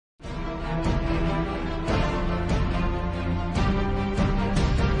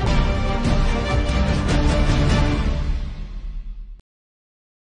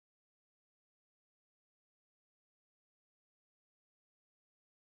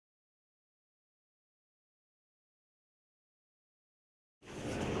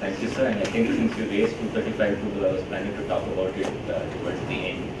Justice sir, and I think since you raised 235, I was planning to talk about it towards the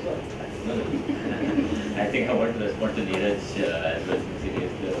end. So, no, no. I think I want to respond to Neeraj as well since he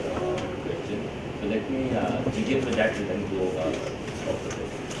raised the question. So let me begin with that and then go off of it.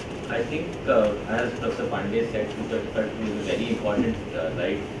 I think as Professor Pandey said, 235 is a very important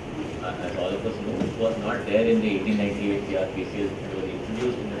right, as all of us know. It was not there in the 1898 CRPC. It was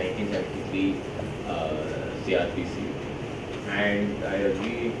introduced in the 1973 CRPC. And I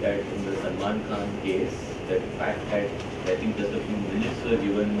agree that in the Salman Khan case, the fact that I think just a few minutes were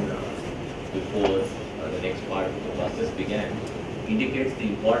given before the next part of the process began indicates the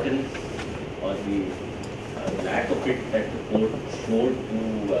importance or the lack of it that the court showed to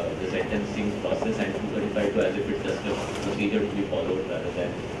the sentencing process and 235 to as if it's just a procedure to be followed rather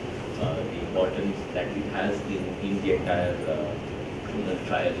than the importance that it has in the entire criminal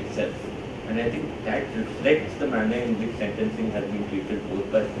trial itself. And I think that reflects the manner in which sentencing has been treated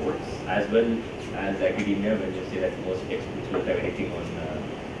both by courts as well as academia when you say that most textbooks don't have anything on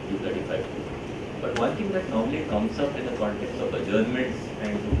 235. But one thing that normally comes up in the context of adjournments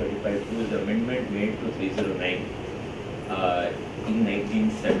and 235 is the amendment made to 309 in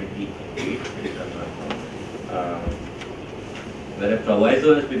 1978, where a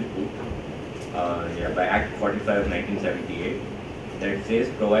proviso has been put by Act 45 of 1978 that says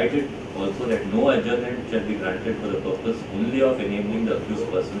provided also that no adjournment shall be granted for the purpose only of enabling the accused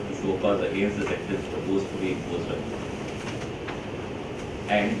person to show cause against the sentence proposed to be imposed on him.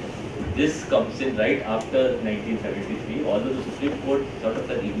 And this comes in right after 1973, although the Supreme Court sort of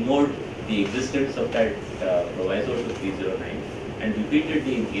has ignored the existence of that proviso to 309 and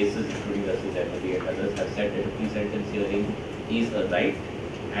repeatedly in cases including Justice Emily and others have said that a pre-sentence hearing is a right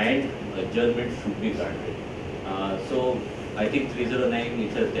and adjournment should be granted. So I think 309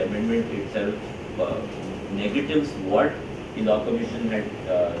 itself, the amendment itself negatives what the Law Commission had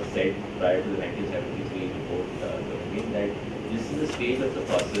said prior to the 1973 report that this is the stage of the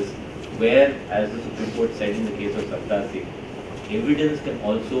process where, as the Supreme Court said in the case of Sarkar Singh, evidence can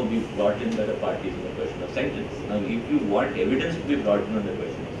also be brought in by the parties on the question of sentence. Now, if you want evidence to be brought in on the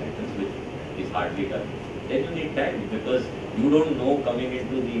question of sentence, which is hardly done, then you need time because you don't know coming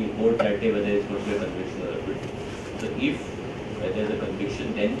into the court that day whether it's going to be a conviction or a acquittal. So, if there's a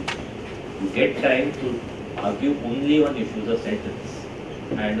conviction, then you get time to argue only on issues of sentence.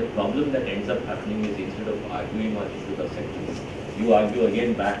 And the problem that ends up happening is instead of arguing on issues of sentence, you argue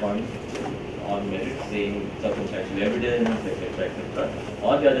again back on merit, saying circumstantial evidence, etc., etc.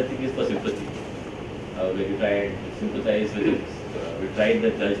 Or the other thing is for sympathy, where you try and sympathize with it. We try to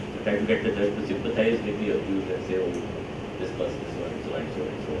get the judge to sympathize with the accused and say, oh, this person is so and so and so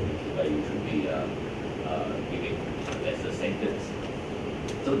and so, which is why you should be giving lesser sentence.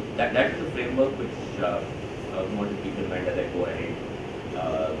 So that is the framework which I want to keep in mind as I go ahead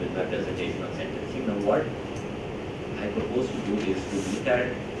with my presentation on sentencing. Now, what I propose to do is to look at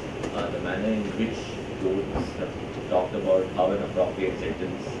the manner in which courts have talked about how an appropriate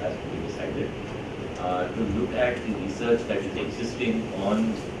sentence has to be decided, to look at the research that is existing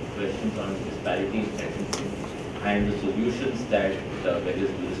on questions on disparity in sentencing and the solutions that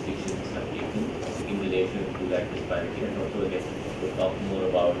various jurisdictions have taken in relation to that disparity, and also again to talk more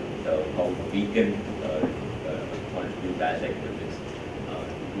about how we can contribute as academics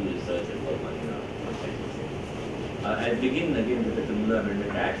to research and work on sentencing. I'll begin again with the Criminal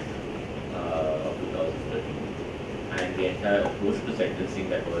Amendment Act of 2013 and the entire approach to sentencing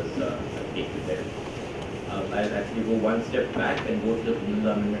that was taken there. I'll actually go one step back and go to the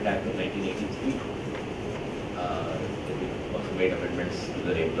Criminal Amendment Act of 1983. We also made amendments to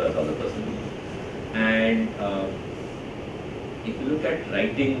the rape plus other person. And if you look at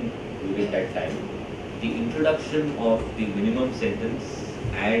writing during that time, the introduction of the minimum sentence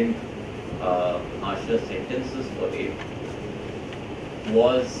and harsher sentences for rape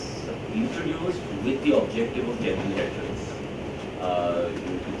was introduced with the objective of general deterrence.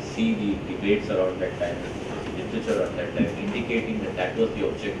 You could see the debates around that time, literature around that time, indicating that that was the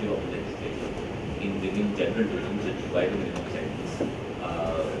objective of the legislature in bringing general deterrence, which is why the minimum sentence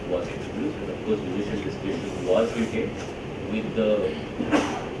was introduced. And of course, judicial discretion was retained with the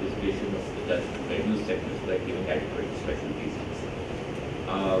discretion of the judge to reduce sentence by giving adequate special reasons.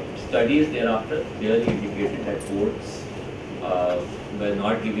 Studies thereafter clearly indicated that courts were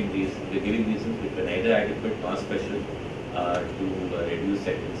not giving reasons which were neither adequate nor special to reduce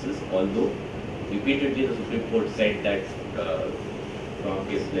sentences, although repeatedly the Supreme Court said that from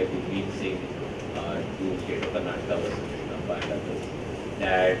cases like Gurmeet Singh to State of Karnataka versus Krishnappa and others,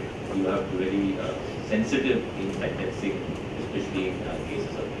 that you have to be very sensitive in sentencing, especially in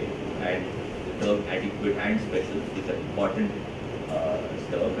cases of rape. And the term adequate and special is an important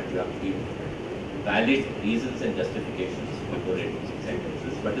term, and you have to give valid reasons and justifications before reducing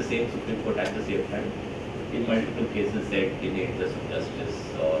sentences. But the same Supreme Court at the same time, in multiple cases, said in the interest of justice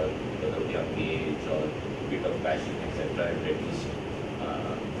or because of young age or bit of passion, etc., and reduced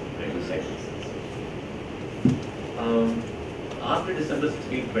sentences. After December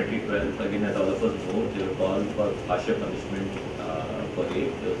 16, 2012, again, as all of us know, there were calls for harsher punishment for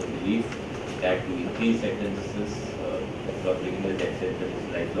rape. There was a belief that to increase sentences for bringing the death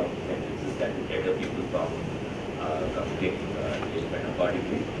sentence, lifelong sentences, that would deter people from committing rape, and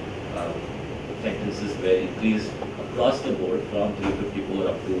accordingly, sentences were increased across the board from 354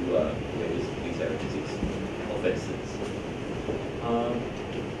 up to various 376 offences.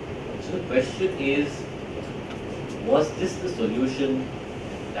 So the question is, was this the solution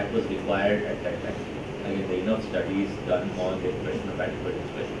that was required at that time? Again, there are enough studies done on the impression of adequate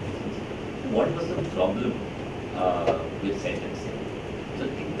expression reasons. What was the problem with sentencing? So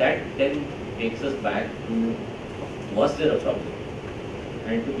that then takes us back to, was there a problem?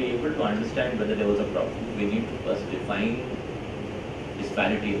 And to be able to understand whether there was a problem, we need to first define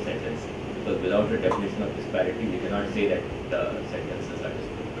disparity in sentencing. Because without a definition of disparity, we cannot say that the sentences are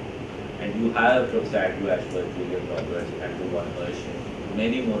disparate. And you have from Andrew Ashworth, Julian Roberts, Andrew Van Hirsch, and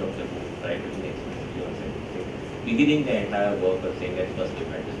many more of them who try to be explicitly on sentencing, beginning the entire work of saying that first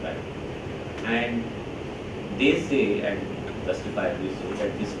define disparity. And they say, and justifiably so,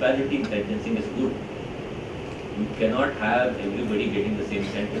 that disparity in sentencing is good. You cannot have everybody getting the same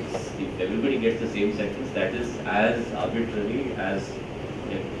sentence. If everybody gets the same sentence, that is as arbitrary as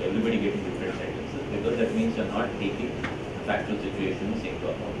everybody getting different sentences, because that means you're not taking factual situations into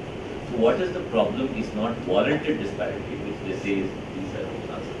account. So what is the problem is not warranted disparity, which they say is these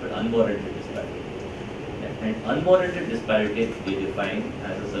circumstances, but unwarranted disparity. And unwarranted disparity they define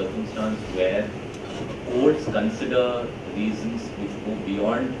as a circumstance where courts consider reasons which go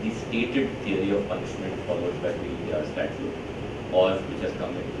beyond the stated theory of punishment followed by the statute, or which has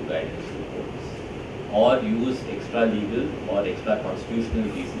come into guidance to courts, or use extra legal or extra constitutional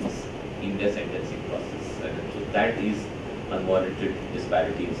reasons in their sentencing process. And so that is unwarranted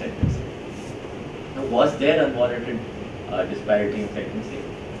disparity in sentencing. Now, was there unwarranted disparity in sentencing?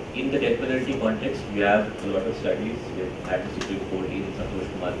 In the death penalty context, we have a lot of studies. We have had the Supreme Court in Santosh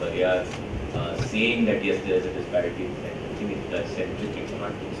Kumar Bariyar saying that yes, there is a disparity in sentencing. It does sentence, it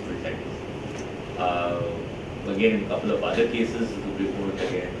cannot be split sentence. Again, in a couple of other cases, the Supreme Court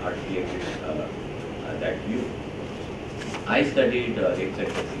again articulated that view. I studied rape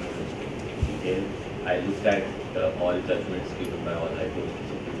sentencing in detail. I looked at all judgments given by all High Courts to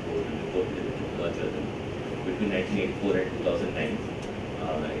Supreme Court and reported in the Tribunal Journal between 1984 and 2009,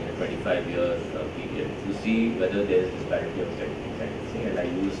 in a 25-year period, to see whether there is disparity of sentencing. And I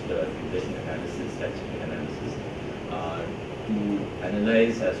used regression analysis, statistical analysis, to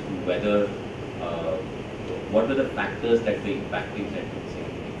analyze as to whether what were the factors that were impacting sentencing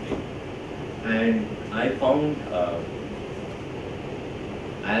in rape. And I found,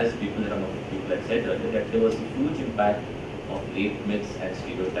 as people had said earlier, that there was a huge impact of rape myths and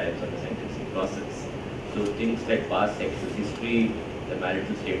stereotypes on the sentencing process. So things like past sexual history, the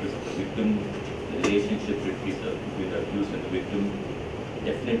marital status of the victim, the relationship between the accused and the victim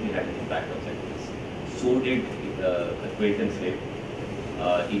definitely had an impact on sentence. So did acquaintance rape.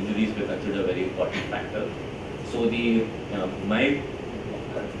 Injuries were considered a very important factor. So my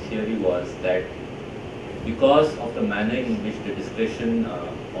theory was that because of the manner in which the discretion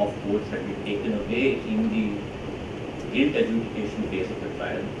of courts had been taken away in the guilt adjudication phase of the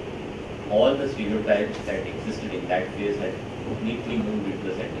trial, all the stereotypes that existed in that phase had neatly moved into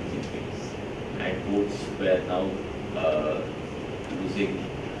the sentencing phase, and courts were now using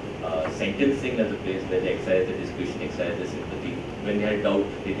sentencing as a place where they exercise the discretion, exercise the sympathy. When they had doubt,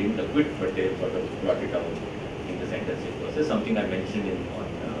 they didn't acquit, but they sort of brought it down in the sentencing process. Something I mentioned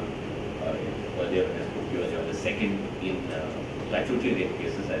earlier when I spoke to you earlier on the second in statutory rape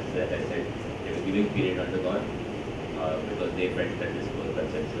cases, as I said, they were giving period undergone because they felt that this was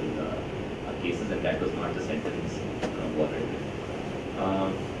consensual cases, and that was not the sentence warranted.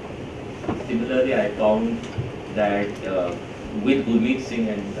 Similarly, I found that with Gurmeet Singh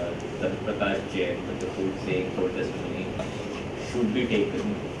and Prakash Jain, the court saying court testimony should be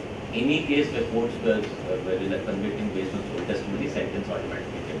taken. Any case where courts were convicting based on court testimony, sentence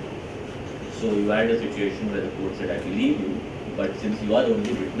automatically came. So you had a situation where the court said, I believe you, but since you are the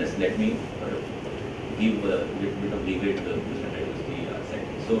only witness, let me give a little bit of leeway to reduce the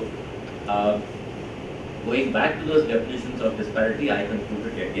sentence. So going back to those definitions of disparity, I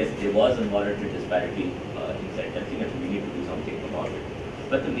concluded that yes, there was unwarranted disparity in sentencing, and we need to do something about it.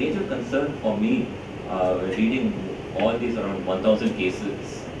 But the major concern for me, reading all these around 1,000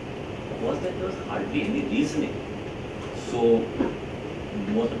 cases was that there was hardly any reasoning. So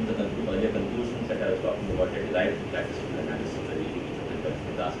most of the earlier conclusions that I was talking about are derived from statistical analysis of the reading each of the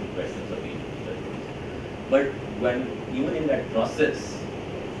judgments, asking questions of each of the judgments. But when even in that process,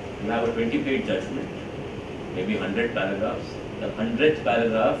 you have a 20-page judgment, maybe 100 paragraphs. The 100th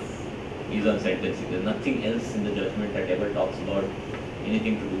paragraph is on sentencing. There's nothing else in the judgment that ever talks about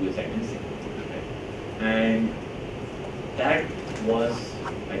anything to do with sentencing. Right? And that was,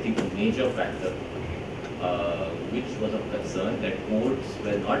 I think, a major factor which was of concern, that courts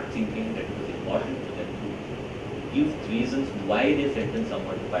were not thinking that it was important for them to give reasons why they sentenced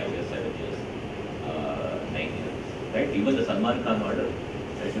someone to 5 years, 7 years, 9 years. Right? Even the Salman Khan order,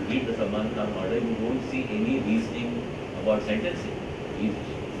 if you read the Salman Khan order, you don't see any reasoning about sentencing. He's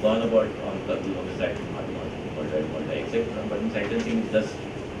gone about on homicide, murder, etc. But in sentencing, it's just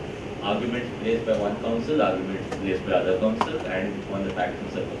arguments placed by one counsel, arguments placed by other counsel, and on the facts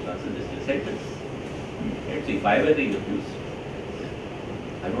and circumstances, this is sentence. Right? So if I were the accused,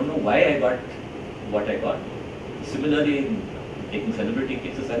 I don't know why I got what I got. Similarly, in taking celebrity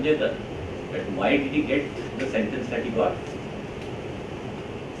cases, Sanjay Dutt, but why did he get the sentence that he got?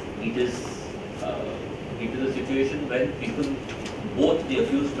 It is a situation when people, both the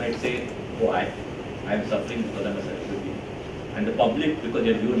accused might say, oh, I am suffering because I am a celebrity. And the public, because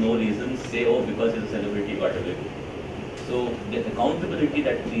they view no reason, say, oh, because he's a celebrity, got away. So the accountability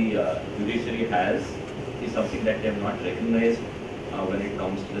that the judiciary has is something that they have not recognized when it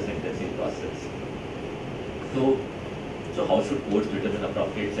comes to the sentencing process. So how should courts determine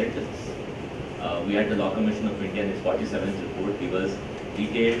appropriate sentence? We had the Law Commission of India in its 47th report give us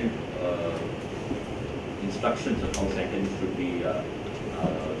detailed instructions on how sentence should be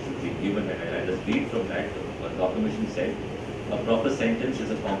given, and I just read from that. What the Law Commission said, a proper sentence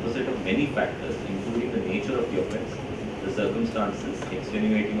is a composite of many factors, including the nature of the offence, the circumstances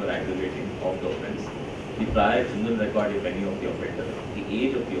extenuating or aggravating of the offence, the prior criminal record, if any, of the offender, the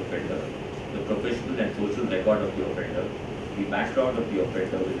age of the offender, the professional and social record of the offender, the background of the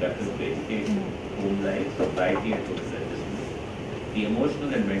offender with reference to education, home life, sobriety and social adjustment, the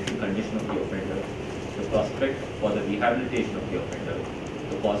emotional and mental condition of the offender, the prospect for the rehabilitation of the offender,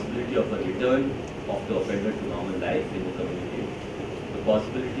 the possibility of a return of the offender to normal life in the community, the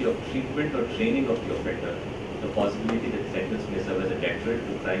possibility of treatment or training of the offender, the possibility that sentence may serve as a deterrent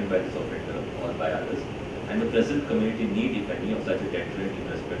to crime by this offender or by others, and the present community need, if any, of such a deterrent in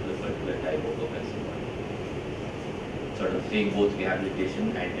respect to a particular type of offence. Sort of saying both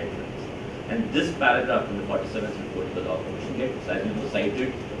rehabilitation and deterrence. And this paragraph in the 47th report of the Law Commission gets, as you know,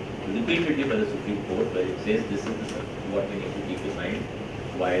 cited repeatedly by the Supreme Court, where it says this is what we need to keep in mind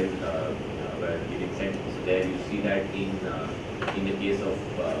while giving sentence. So there you see that in the case of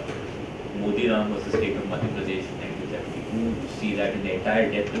Modi Ram versus State of Madhya Pradesh in 1972, you see that in the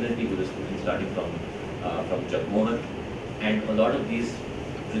entire death penalty jurisprudence starting from Jagmohan, and a lot of these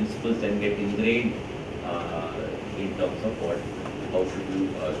principles then get ingrained in terms of how should you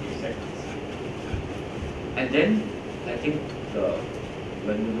give sentence. And then I think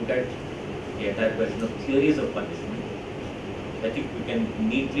when we look at the entire question of theories of punishment, I think we can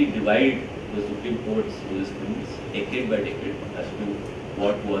neatly divide the Supreme Court's jurisprudence decade by decade as to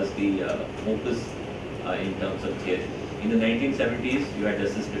what was the focus in terms of theory. In the 1970s, you had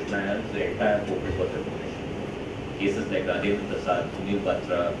Justice Krishna Iyer, the entire focus was reformation. Cases like Radhendra Prasad, Sunil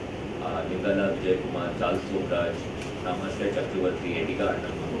Batra, Ningala Vijay Kumar, Charles Sograj, Ramashray Chakravarti, Ediga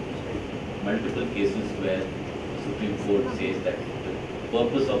Annam, multiple cases where the Supreme Court says that the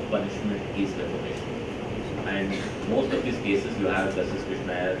purpose of punishment is reformation. And most of these cases you have Justice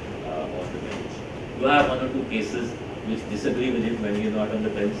Krishna Iyer on the bench. You have one or two cases which disagree with it when you're not on the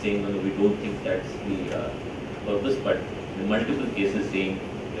bench saying, no, we don't think that's the purpose, but in multiple cases saying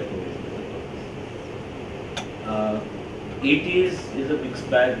reformation is the purpose. 80s is a mixed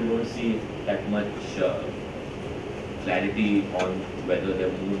bag. We don't see that much clarity on whether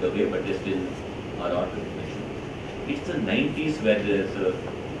they've moved away, but they still are on reformation. It's the 90s where there's a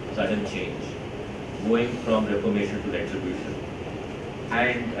sudden change, going from reformation to retribution.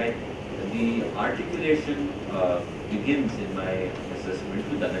 And the articulation begins, in my assessment,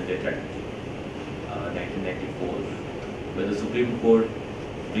 with Dhananjay Chatterjee, 1994, where the Supreme Court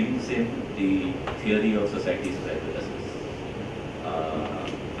brings in the theory of society's cry for justice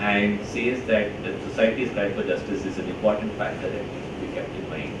and says that the society's cry for justice is an important factor that needs to be kept in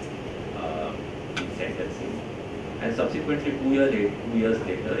mind in sentencing. And subsequently, 2 years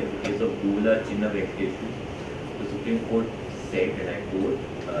later, in the case of Duvla Chinna Venkateshu, the Supreme Court said, and I quote,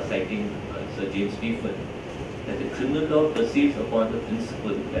 citing Sir James Stephen, that the criminal law proceeds upon the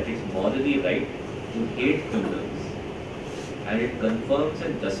principle that it's morally right to hate criminals and it confirms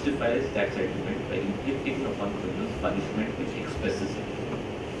and justifies that sentiment by inflicting upon criminals punishment which expresses it.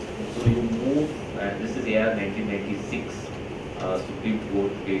 So you move, and this is AR 1996, Supreme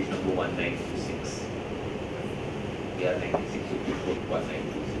Court page number 1926. AR 96, Supreme Court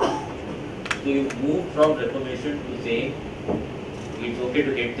 1926. So you move from reformation to saying it's okay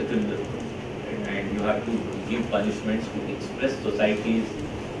to hate the criminal, and you have to give punishments to express society's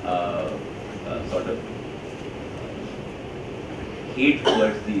sort of hate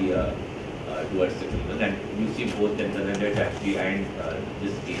towards the criminal. And you see both Tanzania actually and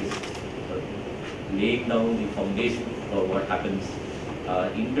this case laying down the foundation for what happens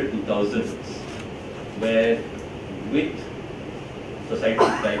in the 2000s, where with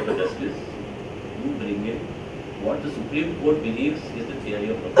society's cry for justice, you bring in what the Supreme Court believes is the theory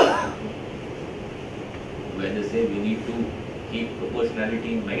of proportionality, where they say we need to keep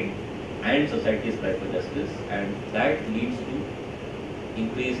proportionality in mind and society's cry for justice, and that leads to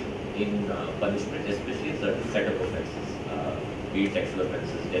increase in punishment, especially certain set of offences, be it sexual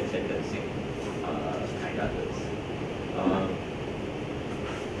offences, death sentencing, and others.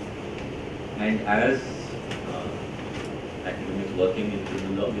 And as academics working in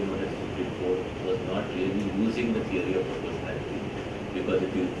criminal law, we know that the Supreme Court was not really using the theory of proportionality, because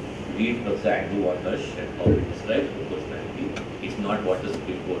if you read Professor Andrew Walters and how he describes proportionality, it's not what the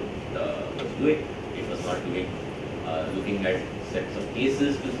Supreme Court was doing. It was not doing looking at sets of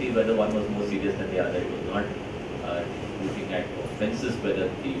cases to see whether one was more serious than the other. It was not looking at offences, whether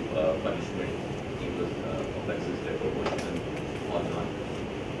the punishment in those offences were proportional or not.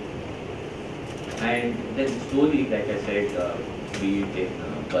 And then slowly, like I said, be it in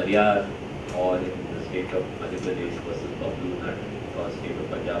Bariyar or in the state of Madhya Pradesh versus Bablu Nat, or state of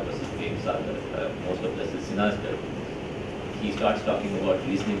Punjab versus Prem Sagar, most of Justice Sinha's term, he starts talking about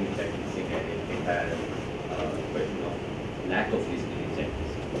reasoning in sentencing and the entire question of lack of reasoning in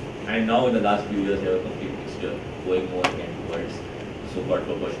sentencing. And now in the last few years, there was a complete mixture going more again towards so-called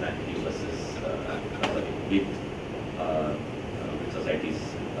proportionality versus with society's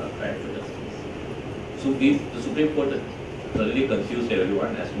cry for justice. So the Supreme Court has thoroughly confused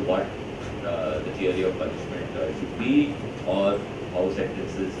everyone as to what the theory of punishment should be, or how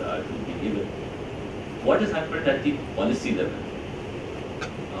sentences should be given. What has happened at the policy level?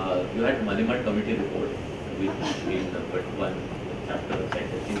 You had the Maniman Committee report, which in but one chapter of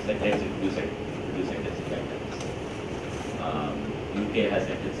sentencing said let's introduce sentencing guidelines. UK has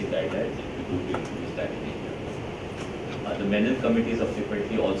sentencing guidelines, it would be introduced that in India. The Menon Committee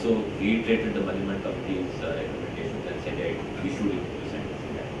subsequently also reiterated the Maniman Committee's recommendations and said that we should introduce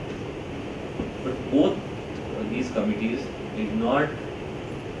sentencing guidelines. But both these committees did not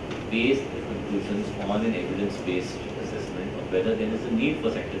base the conclusions on an evidence-based assessment of whether there is a need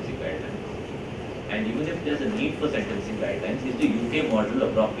for sentencing guidelines. And even if there is a need for sentencing guidelines, is the UK model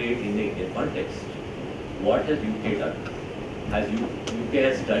appropriate in the Indian context? What has UK done? UK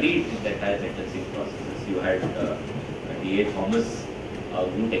has studied the entire sentencing processes. You had D.A. Thomas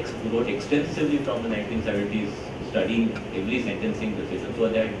who wrote extensively from the 1970s, studying every sentencing decision, so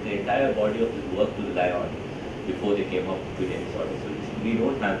that the entire body of his work to rely on before they came up with any sort of solution. We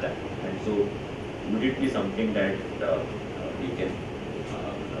don't have that, and so would it be something that we can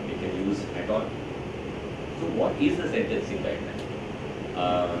use at all? So what is the sentencing guideline?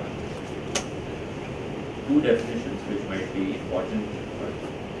 Two definitions which might be important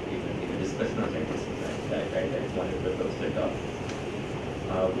in a discussion on sentencing guidelines. One is by Professor Duff,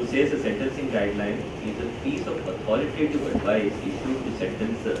 who says a sentencing guideline is a piece of authoritative advice issued to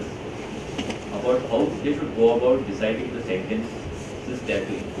sentencers about how they should go about deciding the sentences they are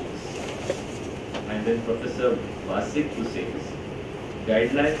to impose. And then Professor Vasik, who says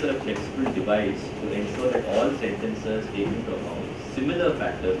guidelines are a flexible device to ensure that all sentencers take into account similar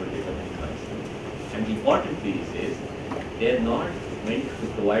factors when determining punishment. And importantly, he says they are not meant to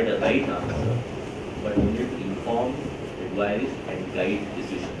provide a right answer, but only to inform, advise, and guide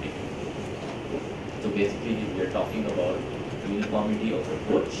decision making. So basically, we are talking about uniformity of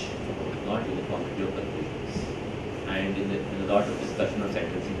approach, not uniformity of conclusions. And in a lot of discussion on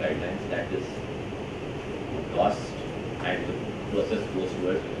sentencing guidelines, that is lost, and the process goes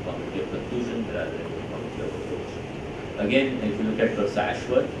towards uniformity of conclusion rather than uniformity of approach. Again, if you look at Professor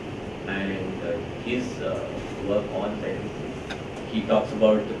Ashworth and his work on sentencing, he talks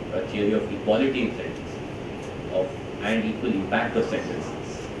about a theory of equality in sentencing and equal impact of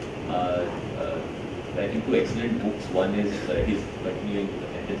sentences. I think two excellent books. One is his continuing the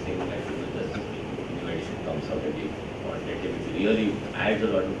sentencing and criminal justice. New edition comes out every quarterly, which really adds a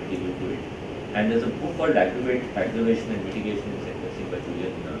lot of material to it. And there's a book called Aggravation and Mitigation in Sentencing by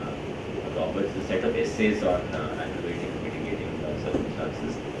Julian Roberts, a set of essays on aggravating and mitigating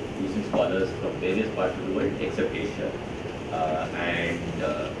scholars from various parts of the world except Asia, and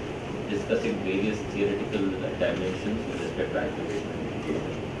discussing various theoretical dimensions with respect to activation and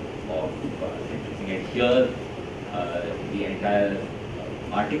mitigation of sentencing. And here, the entire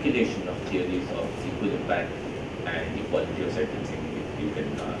articulation of theories of equal impact and equality of sentencing, you can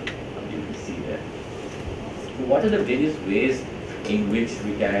see there. So what are the various ways in which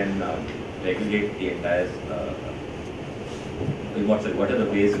we can regulate the entire, what are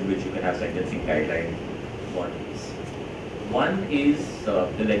the ways in which you can have sentencing guideline models? One is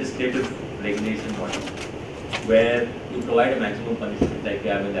the legislative regulation model, where you provide a maximum punishment like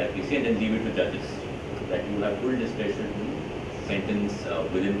you have in the IPC and then leave it to judges, that you have full discretion to sentence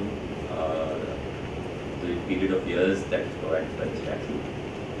within the period of years that is provided by the statute.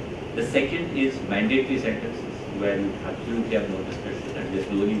 The second is mandatory sentences, where you absolutely have no discretion, and they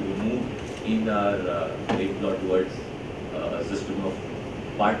slowly move in our law towards a system of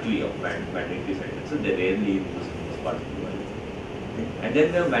partly of mandatory sentences. They rarely use in most parts of the world. And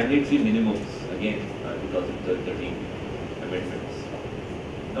then there are mandatory minimums, again, 2013 amendments.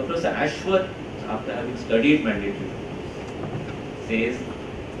 Now, Professor Ashworth, after having studied mandatory minimums, says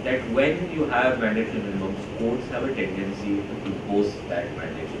that when you have mandatory minimums, courts have a tendency to impose that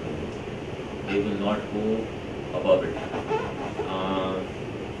mandatory minimum. They will not go above it.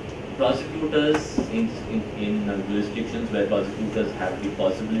 Prosecutors in jurisdictions where prosecutors have the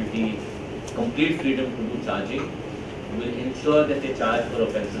possibility, complete freedom to do charging, will ensure that they charge for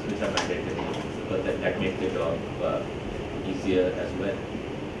offences which are mandatory, because that makes the job easier as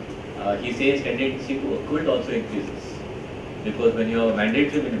well. He says tendency to acquit also increases, because when you have a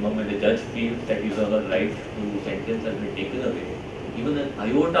mandatory minimum, when the judge feels that his or her right to sentence has been taken away, even an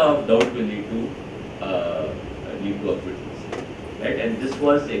iota of doubt will lead to acquittals. Right? And this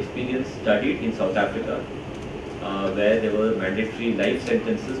was the experience studied in South Africa, where there were mandatory life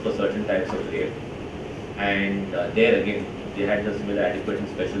sentences for certain types of rape. And there again, they had the similar adequate and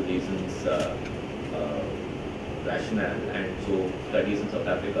special reasons rationale. And so studies in South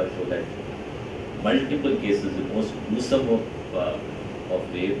Africa show that multiple cases, the most gruesome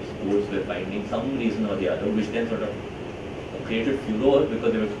of rapes, courts were finding some reason or the other, which then sort of created furor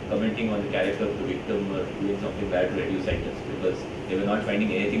because they were commenting on the character of the victim or doing something bad to reduce sentence, because they were not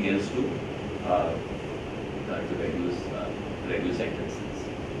finding anything else to reduce sentences.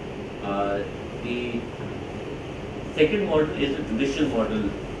 The second model is the judicial model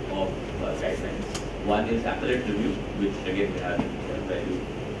of guidelines. One is appellate review, which again we have where you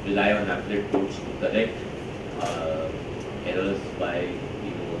rely on appellate courts to correct errors by the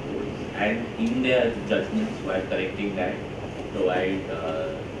lower courts, and in their judgments while correcting that provide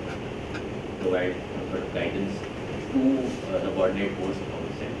sort of guidance to subordinate courts of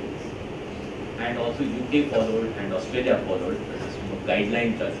the sentence. And also UK followed and Australia followed a system of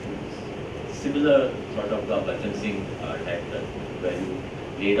guideline judgments, similar sort of sentencing type judgment, where you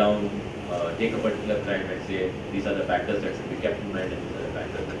lay down, take a particular crime and say these are the factors that should be kept in mind and these are the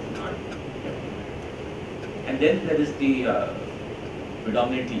factors that should not be kept in mind. And then there is the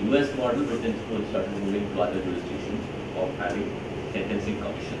predominantly US model, which then started moving to other jurisdictions of having sentencing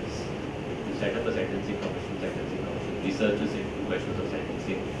commissions. You set up a sentencing commission researches into questions of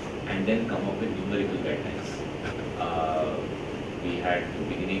sentencing, and then come up with numerical guidelines. We had the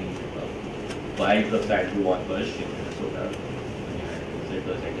beginning vibes of Andrew Von Bush in Minnesota, when you had to set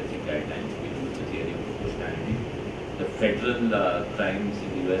a sentencing guidelines, we used the theory of proportionality. The federal crimes in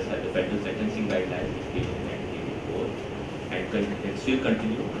the US had the federal sentencing guidelines, which came in 1984, and still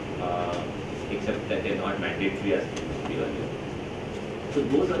continue, except that they're not mandatory as they used to be earlier. So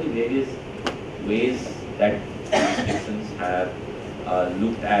those are the various ways that jurisdictions have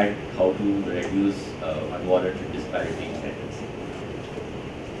looked at how to reduce unwarranted disparity in sentencing.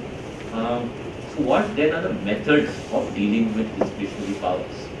 So what then are the methods of dealing with discretionary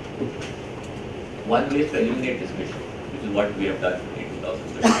powers? One way is to eliminate discretion, which is what we have done in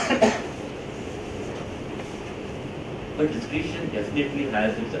 2013. But discretion definitely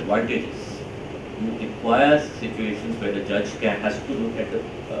has its advantages. It requires situations where the judge has to look at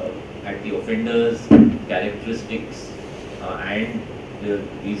the offender's characteristics and the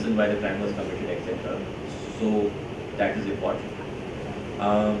reason why the crime was committed, etc. So that is important.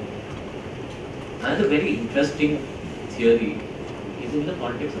 Another very interesting theory is in the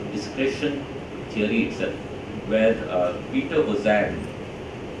context of discretion theory itself, where Peter Ozan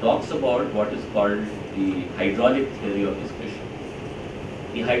talks about what is called the hydraulic theory of discretion.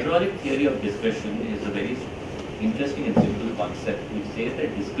 The hydraulic theory of discretion is a very interesting and simple concept which says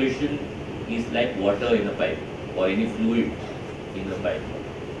that discretion is like water in a pipe or any fluid in a pipe.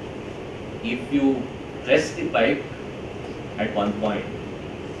 If you press the pipe at one point,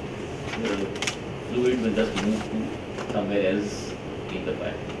 the fluid will just move to somewhere else in the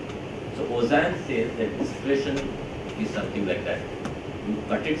pipe. So Ozan says that discretion is something like that. You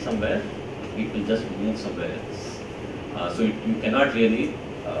cut it somewhere, it will just move somewhere else. So you cannot really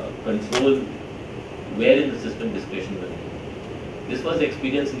control where in the system discretion will move. This was the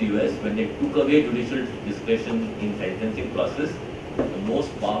experience in the US when they took away judicial discretion in sentencing process. The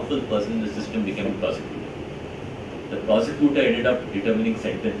most powerful person in the system became the prosecutor. The prosecutor ended up determining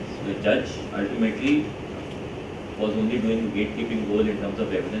sentence. The judge ultimately was only doing a gatekeeping role in terms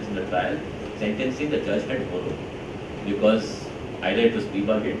of evidence in the trial. Sentencing, the judge had no role, because either it was plea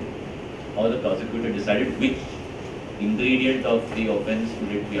bargain or the prosecutor decided which ingredient of the offence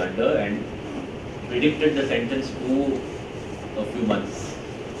should it be under and predicted the sentence to a few months,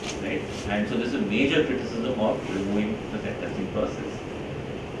 right? And so this is a major criticism of removing the sentencing process.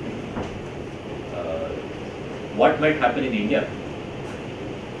 What might happen in India?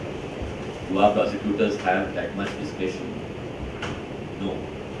 Do our prosecutors have that much discretion? No.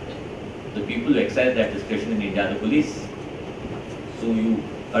 The people who exercise that discretion in India are the police. So you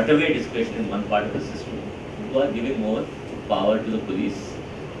cut away discretion in one part of the system. You are giving more power to the police,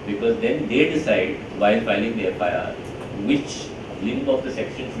 because then they decide while filing the FIR which limb of the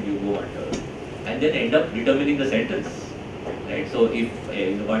section should you go under, and then end up determining the sentence. Right? So if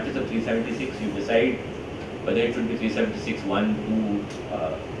in the context of 376 you decide whether it should be 376 1, 2,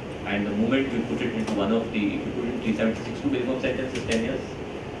 and the moment you put it into one of the, if you put it in 376 2, minimum sentence is 10 years.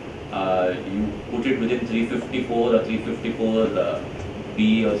 You put it within 354 or 354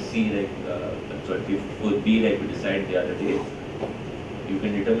 B or C, like sorry, 354 B, like we decided the other day. You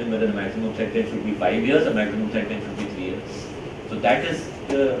can determine whether the maximum sentence should be 5 years or maximum sentence should be 3 years. So that is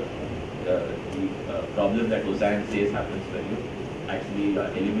the problem that Ozan says happens when you actually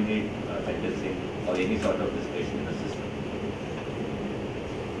eliminate sentencing or any sort of discretion in the system.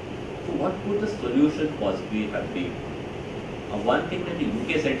 So what would the solution possibly have been? One thing that the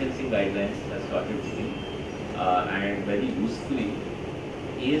UK sentencing guidelines has started doing, and very usefully,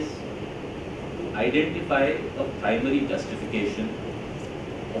 is to identify a primary justification,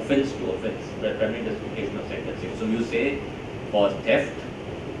 offence to offence, the primary justification of sentencing. So you say, for theft,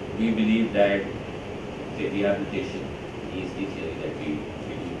 we believe that, say, rehabilitation is the theory that we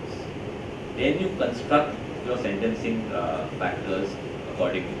use. Then you construct your sentencing factors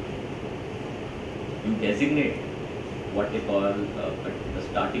accordingly. You designate what they call the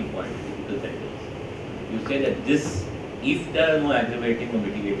starting point, typical sentence. You say that this, if there are no aggravating or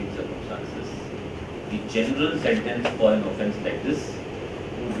mitigating circumstances, the general sentence for an offence like this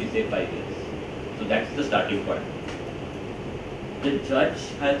would be, say, 5 years. So that's the starting point. The judge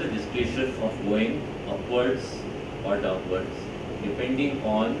has the discretion of going upwards or downwards depending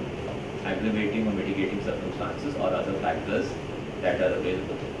on aggravating or mitigating circumstances or other factors that are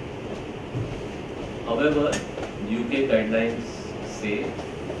available. However, UK guidelines say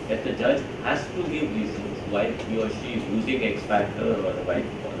that the judge has to give reasons why he or she is using X factor or the Y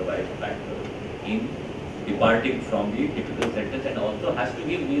factor in departing from the typical sentence, and also has to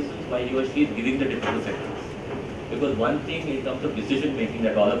give reasons why he or she is giving the typical sentence. Because one thing in terms of decision making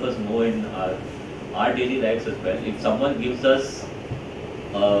that all of us know in our daily lives as well, if someone gives us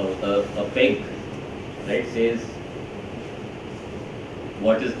a peg, right, says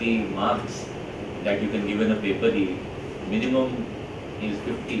what is the marks that you can give in a paper, the minimum is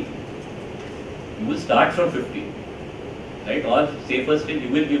 50. You will start from 50, right? Or safer still, you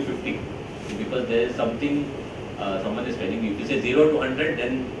will give 50, because there is something someone is telling you. If you say 0 to 100,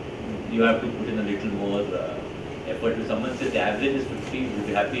 then you have to put in a little more effort. If someone says the average is 50, you will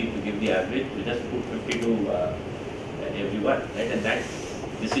be happy to give the average. You just put 50 to everyone, right? And that's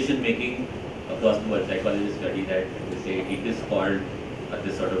decision making across the world. Psychologists study that, and they say it is called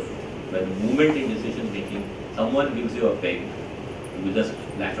this sort of, when movement in decision making, someone gives you a peg, you will just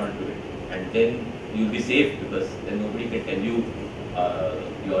latch on to it, and then you will be safe, because then nobody can tell you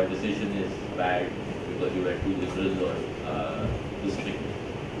your decision is bad because you were too liberal or too strict.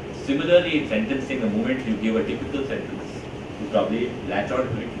 Similarly, in sentencing, the moment you give a typical sentence, you probably latch on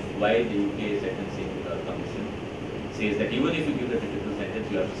to it. Why the UK Sentencing Commission says that even if you give the typical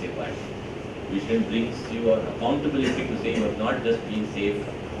sentence, you have to say why, which then brings you an accountability to say you have not just been safe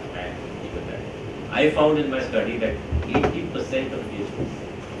and even that. I found in my study that 80% of cases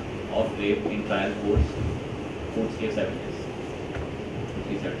of rape in trial courts gave 7 years,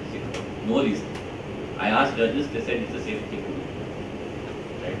 376. No reason. I asked judges, they said it's a safe thing to do.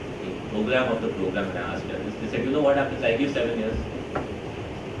 Right? The program of the program, when I asked judges, they said, you know what happens, I give 7 years.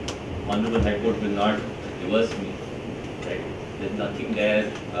 Honorable High Court will not reverse me. Right? There's nothing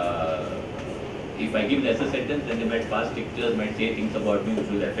there if I give lesser sentence, then they might pass strictures, might say things about me which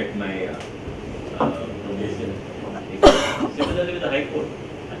will affect my promotion. Similarly with the High Court.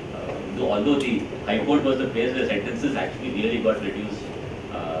 Although the High Court was the place where sentences actually really got reduced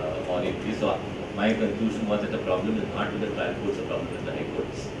or increased, so my conclusion was that the problem is not with the trial courts, the problem is the High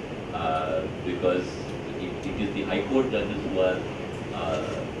Courts. Because it is the High Court judges who are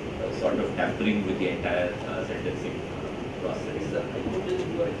sort of tampering with the entire sentencing process. The High Court judges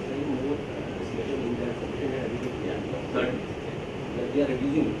who are exercising more discretion in their profession and everything. Yeah. But they are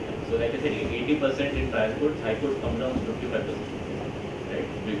reducing. So like I said, 80% in trial courts, High Courts come down to 55%. Right?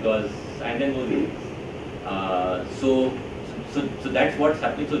 Because, and then no reasons. So that's what's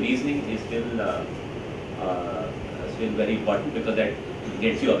happening. So reasoning is still very important because that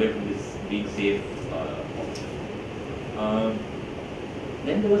gets you away from this being safe.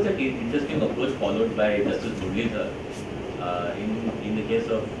 Then there was that interesting approach followed by Justice Vidya-mitra in the case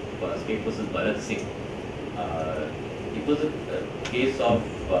of State versus Bharat Singh. It was a case of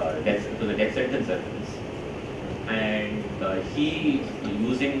death, it was a death sentence, and he,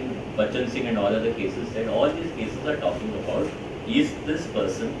 using Bachchan Singh and all other cases, said all these cases are talking about, is this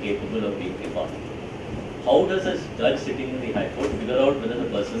person capable of being reformed? How does a judge sitting in the High Court figure out whether the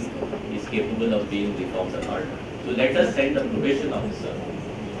person is capable of being reformed or not? So let us send a probation officer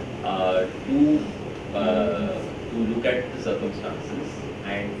to look at the circumstances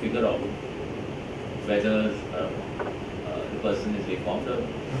and figure out whether the person is reformed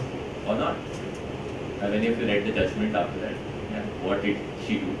or not. When if you read the judgment after that, yeah, what did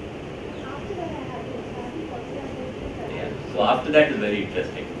she do? Yeah. So after that is very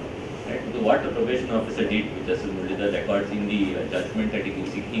interesting. Right? So what the probation officer did with Justice Muralidhar records in the judgment that he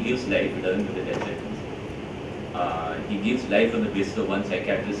gives life, he doesn't give the death sentence. He gives life on the basis of one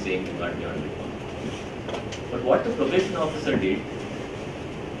psychiatrist saying he can't be on reform. But what the probation officer did,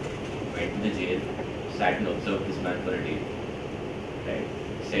 went to the jail, sat and observed this man for a day. Right?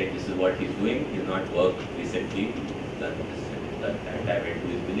 Said this is what he's doing, he's not worked recently, done this and done that. I went to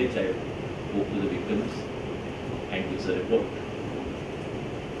his village, I spoke to the victims and gives a report.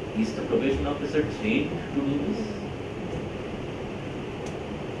 Is the probation officer trained to do this?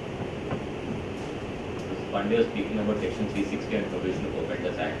 Pandey was speaking about Section 360 and Probation of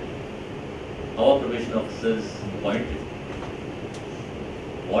Offenders Act. How are probation officers appointed?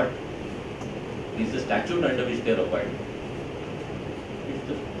 What is the statute under which they are appointed? It's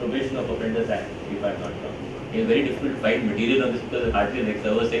the Probation of Offenders Act, if I am not wrong. It's very difficult to find material on this because hardly, like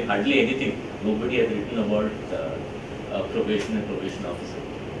I was saying, hardly anything. Nobody has written about probation and probation officer.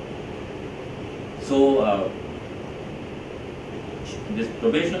 So, this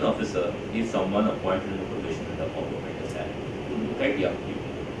probation officer is someone appointed in the probation and the offenders act to look at young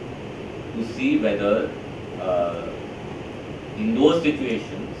people, to see whether in those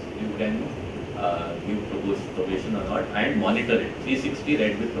situations you can give probation or not and monitor it. 360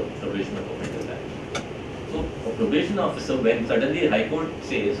 read with probation of offenders act. So a probation officer, when suddenly High Court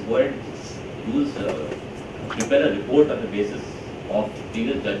says go and prepare a report on the basis of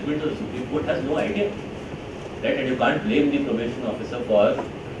previous judgment of the Supreme Court, has no idea. Right? And you can't blame the probation officer for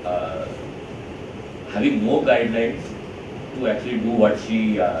having no guidelines to actually do what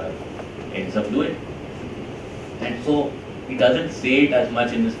she ends up doing. And so he doesn't say it as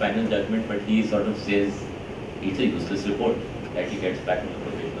much in his final judgment, but he sort of says it's a useless report that he gets back from the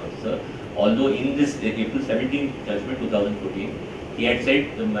probation officer. Although in this April 17th judgment 2014, he had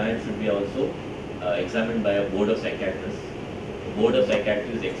said the man should be also examined by a board of psychiatrists. Board of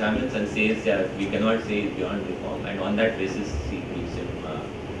Psychiatrists examines and says we cannot say it's beyond reform, and on that basis he gives him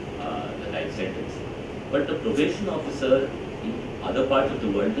the life sentence. But the probation officer in other parts of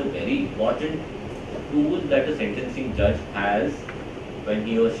the world is a very important tool that a sentencing judge has when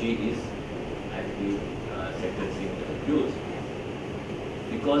he or she is actually sentencing the accused.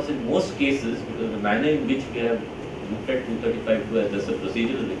 Because in most cases, because the manner in which we have looked at 235(2) as just a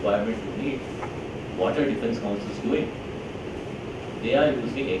procedural requirement to meet, what are defense counsels doing? They are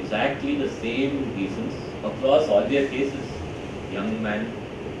using exactly the same reasons across all their cases. Young man,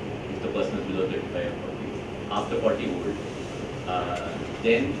 if the person is below 35 or 40, after 40 old.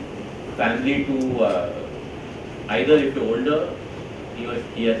 Then family to, either if you're older,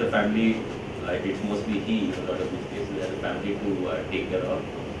 he has a family, it's mostly he, in a lot of these cases, has a family to take care of.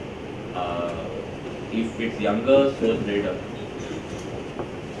 If it's younger, so it's later.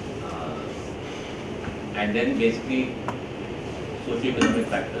 And then basically, socio-economic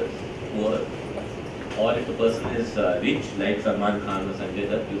factors, poor, or if the person is rich, like Salman Khan or Sanjay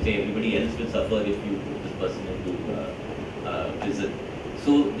Dutt, you say everybody else will suffer if you put this person into prison.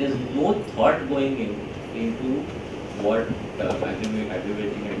 So there's no thought going into what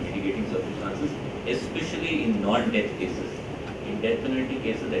aggravating and mitigating circumstances, especially in non-death cases. In death penalty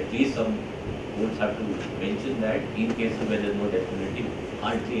cases, at least some courts have to mention that in cases where there is no death penalty,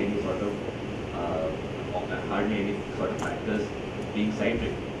 hardly any sort of factors being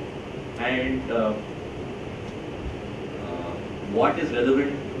cited. And what is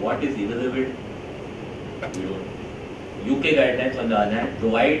relevant, what is irrelevant, we don't. UK guidelines, on the other hand,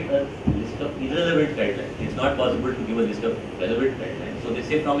 provide a list of irrelevant guidelines. It's not possible to give a list of relevant guidelines. So they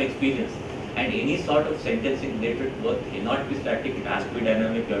say from experience, and any sort of sentencing related work cannot be static, it has to be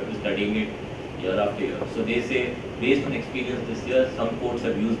dynamic, you have to be studying it year after year. So they say, based on experience this year, some courts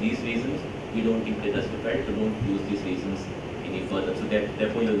have used these reasons, we don't think they're justified, so don't use these reasons any further. So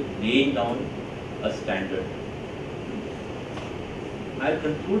therefore you're laying down a standard. I'll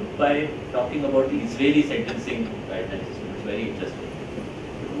conclude by talking about the Israeli sentencing guidelines system. It's very interesting.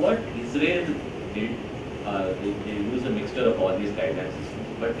 What Israel did, they used a mixture of all these guidelines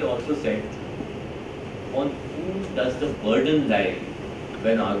systems, but they also said, on whom does the burden lie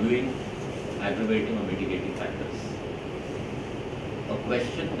when arguing aggravating or mitigating factors? A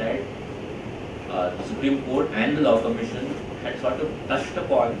question that the Supreme Court and the Law Commission had sort of touched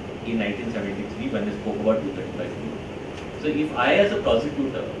upon in 1973 when they spoke about 235. So if I as a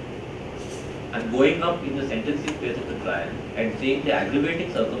prosecutor am going up in the sentencing phase of the trial and saying the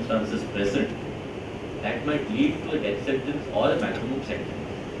aggravating circumstances present that might lead to a death sentence or a maximum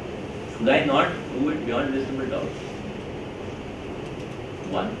sentence, should I not prove it beyond reasonable doubt?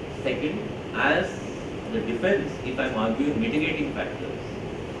 One. Second, as the defense, if I am arguing mitigating factors,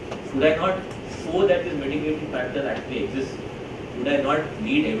 should I not show that this mitigating factor actually exists? Should I not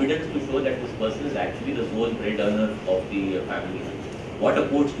need evidence to show that this person is actually the sole bread earner of the family? What are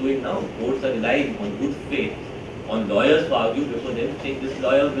courts doing now? Courts are relying on good faith, on lawyers to argue before them, saying this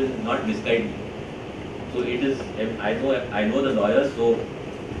lawyer will not misguide me. So it is, I know the lawyer, so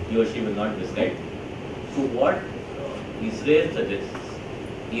he or she will not misguide me. So what Israel suggests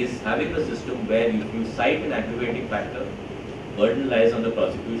is having a system where if you cite an aggravating factor, burden lies on the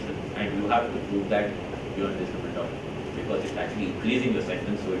prosecution and you have to prove that beyond reasonable doubt, because it's actually increasing the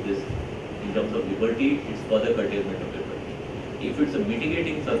sentence, so it is, in terms of liberty, it's further curtailment of liberty. If it's a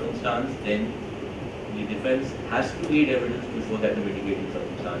mitigating circumstance, then the defense has to need evidence to show that the mitigating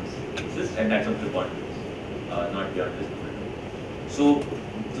circumstance exists, and that's of preponderance, not beyond reasonable doubt. So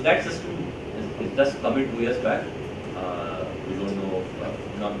that system is just come in 2 years back. We don't know,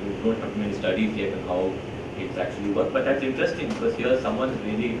 we don't have many studies yet on how it's actually worked, but that's interesting because here someone's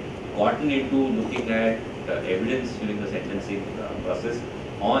really gotten into looking at evidence during the sentencing process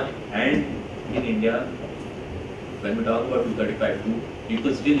and in India, when we talk about 235(2),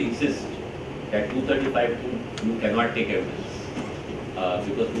 people still insist that 235(2) you cannot take evidence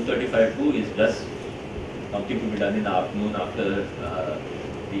because 235(2) is just something to be done in the afternoon after the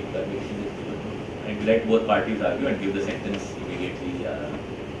conviction is given, and we let both parties argue and give the sentence immediately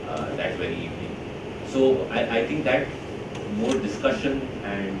that very evening. So I think that more discussion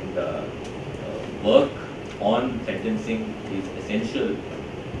and work on sentencing is essential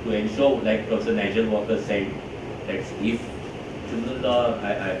to ensure, like Professor Nigel Walker said, that if criminal law,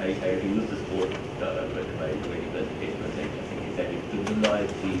 I used this quote by doing a presentation on sentencing, he said if criminal law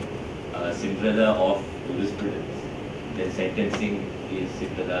is the Cinderella of jurisprudence, then sentencing is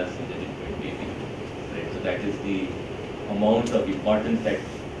Cinderella's illegitimate baby. Right? So that is the amount of importance that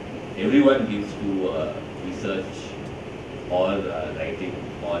everyone gives to research or writing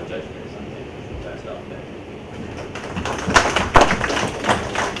or judgment. Something. That's not that.